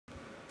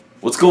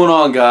What's going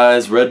on,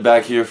 guys? Red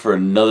back here for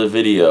another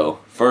video.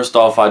 First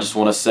off, I just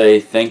want to say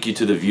thank you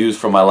to the views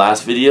from my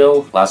last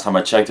video. Last time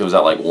I checked it was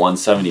at like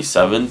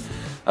 177.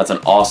 That's an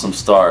awesome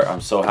start. I'm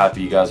so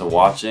happy you guys are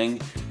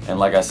watching. And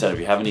like I said, if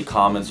you have any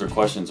comments or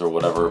questions or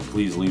whatever,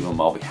 please leave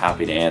them. I'll be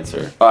happy to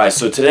answer. Alright,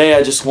 so today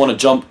I just want to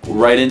jump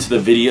right into the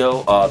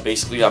video.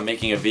 Basically, I'm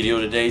making a video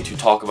today to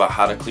talk about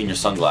how to clean your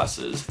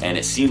sunglasses. And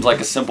it seems like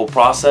a simple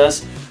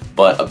process,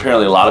 but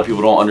apparently a lot of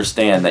people don't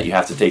understand that you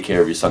have to take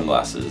care of your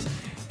sunglasses.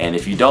 And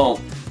if you don't,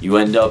 you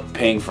end up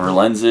paying for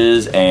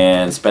lenses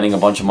and spending a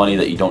bunch of money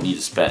that you don't need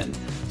to spend.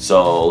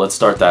 So let's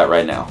start that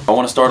right now. I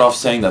want to start off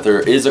saying that there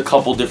is a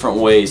couple different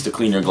ways to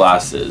clean your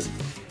glasses.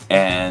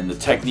 And the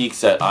techniques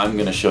that I'm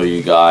going to show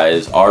you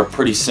guys are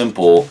pretty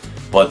simple,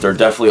 but there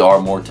definitely are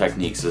more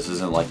techniques. This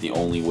isn't like the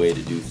only way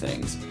to do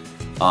things.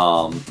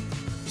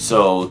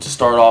 So to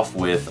start off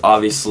with,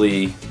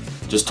 obviously,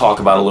 just talk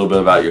about a little bit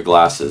about your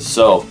glasses.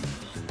 So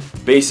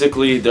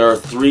basically, there are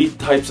three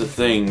types of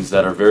things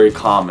that are very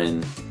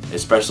common,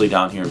 especially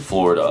down here in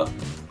Florida,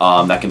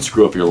 that can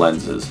screw up your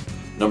lenses.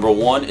 Number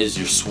one is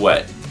your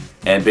sweat.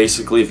 And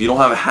basically, if you don't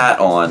have a hat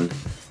on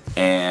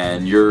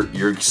and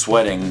you're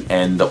sweating,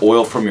 and the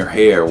oil from your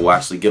hair will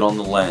actually get on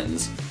the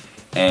lens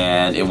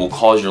and it will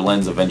cause your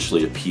lens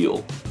eventually to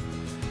peel.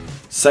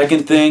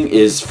 Second thing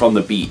is from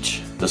the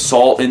beach. The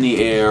salt in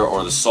the air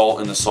or the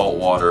salt in the salt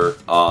water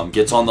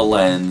gets on the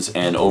lens,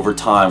 and over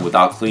time,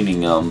 without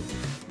cleaning them,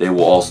 the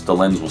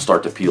lens will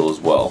start to peel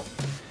as well.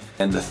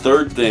 And the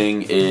third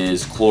thing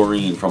is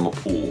chlorine from a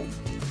pool.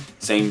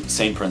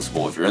 Same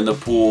principle. If you're in the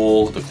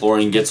pool, the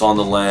chlorine gets on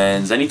the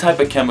lens. Any type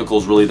of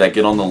chemicals really that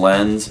get on the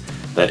lens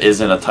that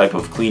isn't a type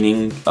of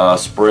cleaning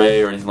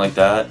spray or anything like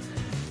that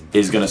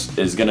is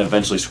gonna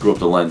eventually screw up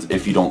the lens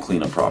if you don't clean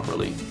them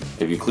properly.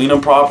 If you clean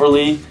them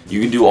properly, you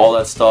can do all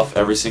that stuff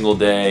every single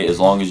day as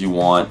long as you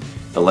want.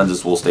 The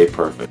lenses will stay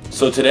perfect.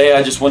 So today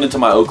I just went into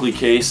my Oakley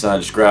case and I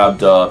just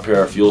grabbed a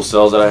pair of fuel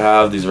cells that I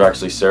have. These are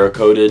actually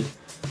Cerakoted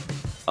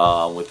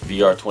with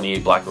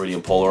VR28 Black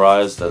Iridium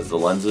polarized as the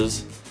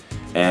lenses.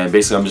 And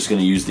basically I'm just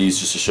going to use these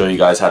just to show you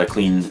guys how to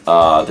clean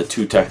the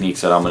two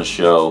techniques that I'm going to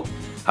show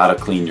how to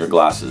clean your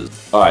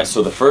glasses. Alright,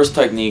 so the first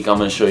technique I'm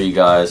going to show you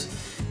guys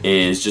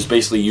is just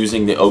basically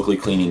using the Oakley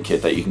cleaning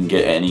kit that you can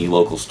get at any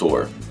local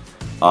store.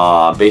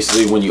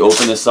 Basically when you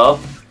open this up,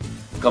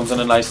 it comes in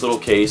a nice little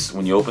case.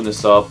 When you open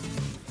this up,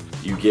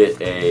 you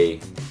get a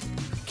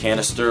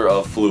canister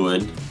of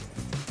fluid,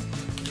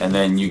 and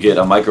then you get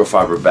a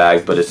microfiber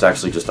bag, but it's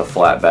actually just a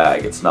flat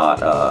bag. It's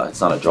not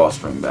a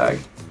drawstring bag.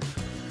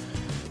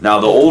 Now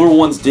the older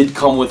ones did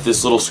come with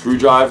this little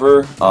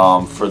screwdriver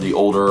for the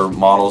older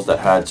models that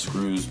had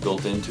screws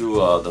built into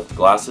the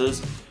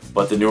glasses,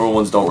 but the newer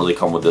ones don't really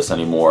come with this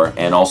anymore.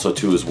 And also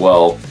too as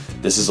well,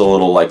 this is a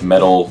little like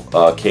metal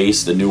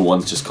case. The new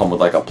ones just come with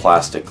like a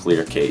plastic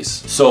clear case.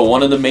 So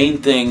one of the main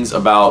things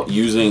about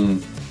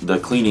using the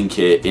cleaning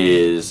kit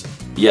is,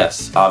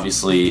 yes,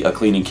 obviously a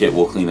cleaning kit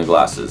will clean the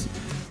glasses,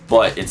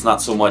 but it's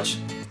not so much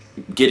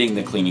getting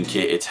the cleaning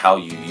kit, it's how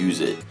you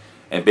use it.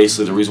 And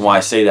basically the reason why I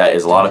say that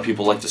is a lot of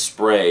people like to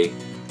spray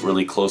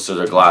really close to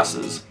their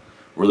glasses,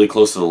 really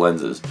close to the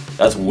lenses.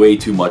 That's way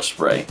too much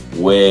spray,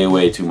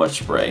 way too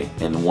much spray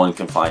in one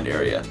confined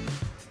area.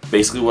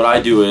 Basically what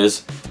I do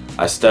is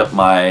I step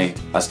my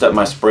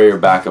sprayer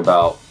back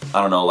about,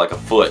 I don't know, like a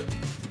foot,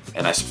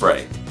 and I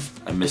spray.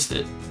 I missed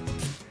it.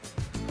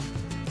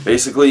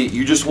 Basically,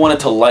 you just want it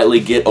to lightly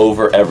get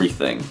over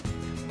everything.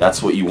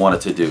 That's what you want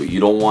it to do.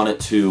 You don't want it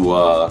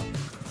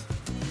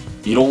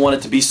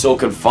to be so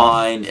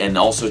confined, and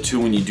also too,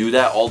 when you do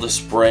that, all the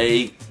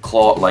spray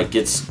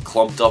gets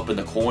clumped up in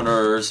the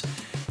corners,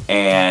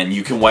 and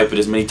you can wipe it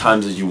as many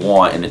times as you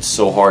want, and it's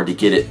so hard to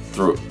get it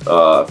through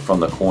from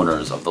the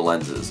corners of the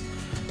lenses.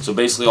 So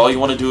basically all you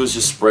want to do is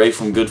just spray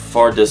from good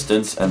far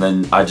distance, and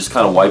then I just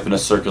kind of wipe in a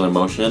circular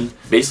motion.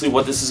 Basically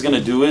what this is going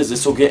to do is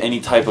this will get any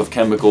type of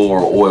chemical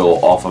or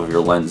oil off of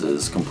your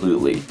lenses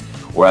completely.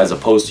 Whereas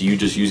opposed to you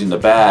just using the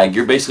bag,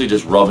 you're basically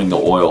just rubbing the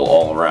oil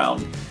all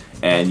around.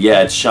 And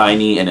yeah, it's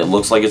shiny and it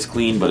looks like it's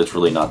clean, but it's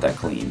really not that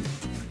clean.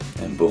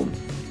 And boom.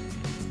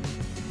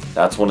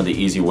 That's one of the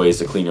easy ways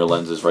to clean your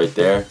lenses right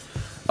there.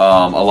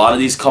 A lot of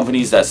these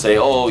companies that say,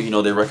 oh, you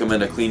know, they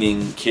recommend a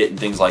cleaning kit and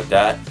things like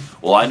that.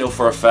 Well, I know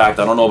for a fact,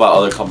 I don't know about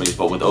other companies,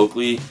 but with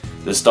Oakley,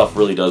 this stuff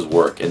really does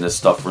work, and this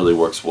stuff really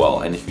works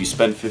well. And if you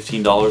spend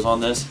 $15 on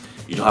this,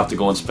 you don't have to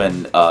go and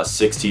spend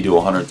 $60 to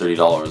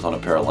 $130 on a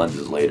pair of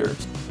lenses later.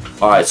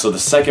 Alright, so the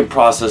second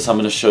process I'm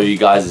going to show you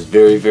guys is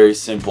very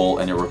simple,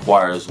 and it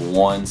requires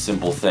one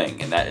simple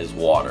thing, and that is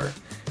water.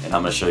 And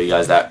I'm going to show you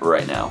guys that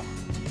right now.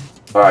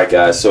 Alright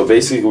guys, so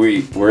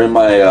basically we're in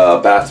my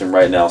bathroom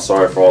right now.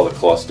 Sorry for all the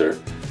cluster.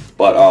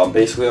 But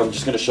basically I'm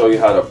just going to show you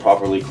how to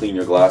properly clean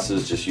your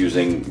glasses just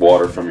using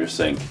water from your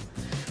sink.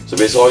 So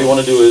basically all you want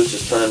to do is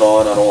just turn it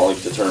on. I don't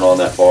like to turn it on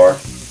that far.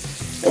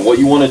 And what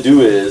you want to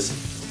do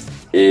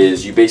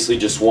is you basically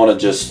just want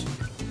to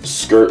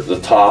skirt the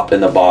top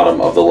and the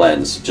bottom of the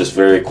lens just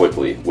very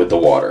quickly with the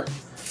water.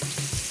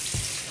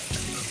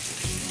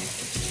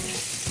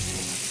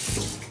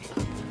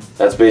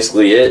 That's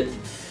basically it.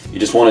 You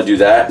just want to do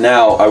that.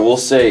 Now, I will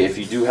say, if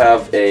you do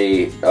have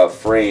a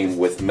frame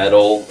with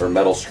metal or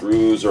metal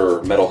screws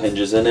or metal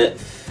hinges in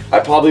it, I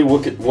probably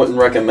wouldn't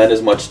recommend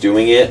as much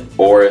doing it,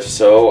 or if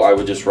so, I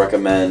would just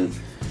recommend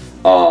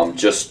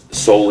just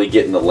solely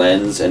getting the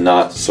lens and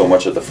not so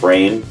much of the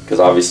frame, because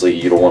obviously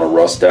you don't want to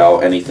rust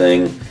out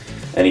anything,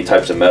 any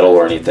types of metal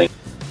or anything.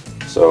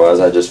 So as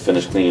I just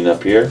finished cleaning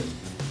up here,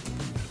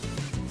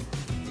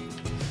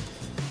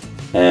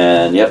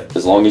 and yep,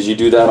 as long as you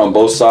do that on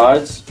both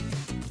sides,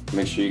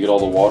 make sure you get all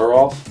the water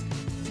off,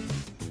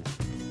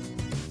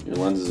 your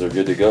lenses are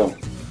good to go.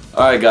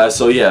 Alright guys,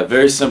 so yeah,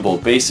 very simple.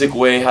 Basic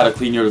way how to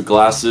clean your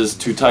glasses,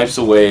 2 types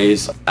of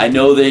ways. I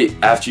know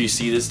after you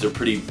see this, they're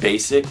pretty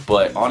basic,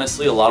 but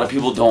honestly a lot of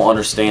people don't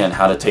understand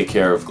how to take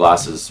care of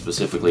glasses,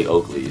 specifically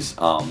Oakley's,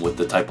 with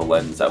the type of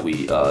lens that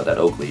that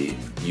Oakley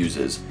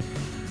uses.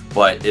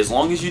 But as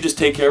long as you just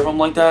take care of them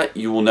like that,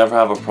 you will never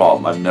have a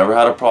problem. I've never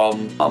had a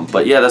problem.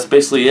 But yeah, that's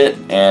basically it.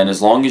 And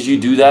as long as you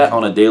do that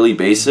on a daily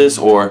basis,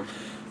 or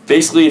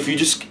basically if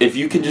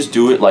you can just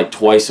do it like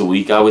twice a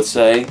week, I would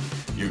say,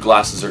 your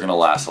glasses are gonna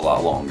last a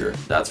lot longer.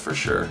 That's for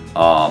sure.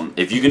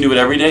 If you can do it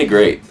every day,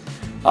 great.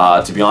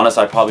 To be honest,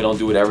 I probably don't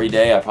do it every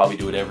day. I probably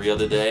do it every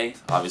other day.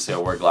 Obviously, I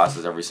wear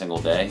glasses every single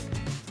day.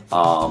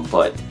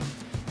 But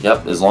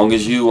yep, as long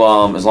as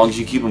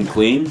you keep them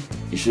clean,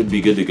 you should be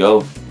good to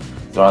go.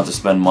 Don't have to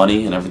spend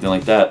money and everything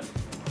like that.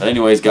 But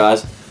anyways,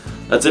 guys,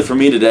 that's it for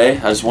me today.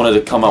 I just wanted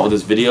to come out with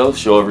this video,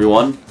 show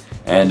everyone,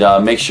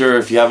 and make sure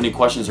if you have any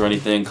questions or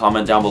anything,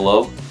 comment down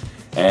below,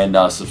 and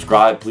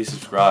subscribe. Please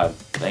subscribe.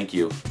 Thank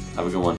you. Have a good one.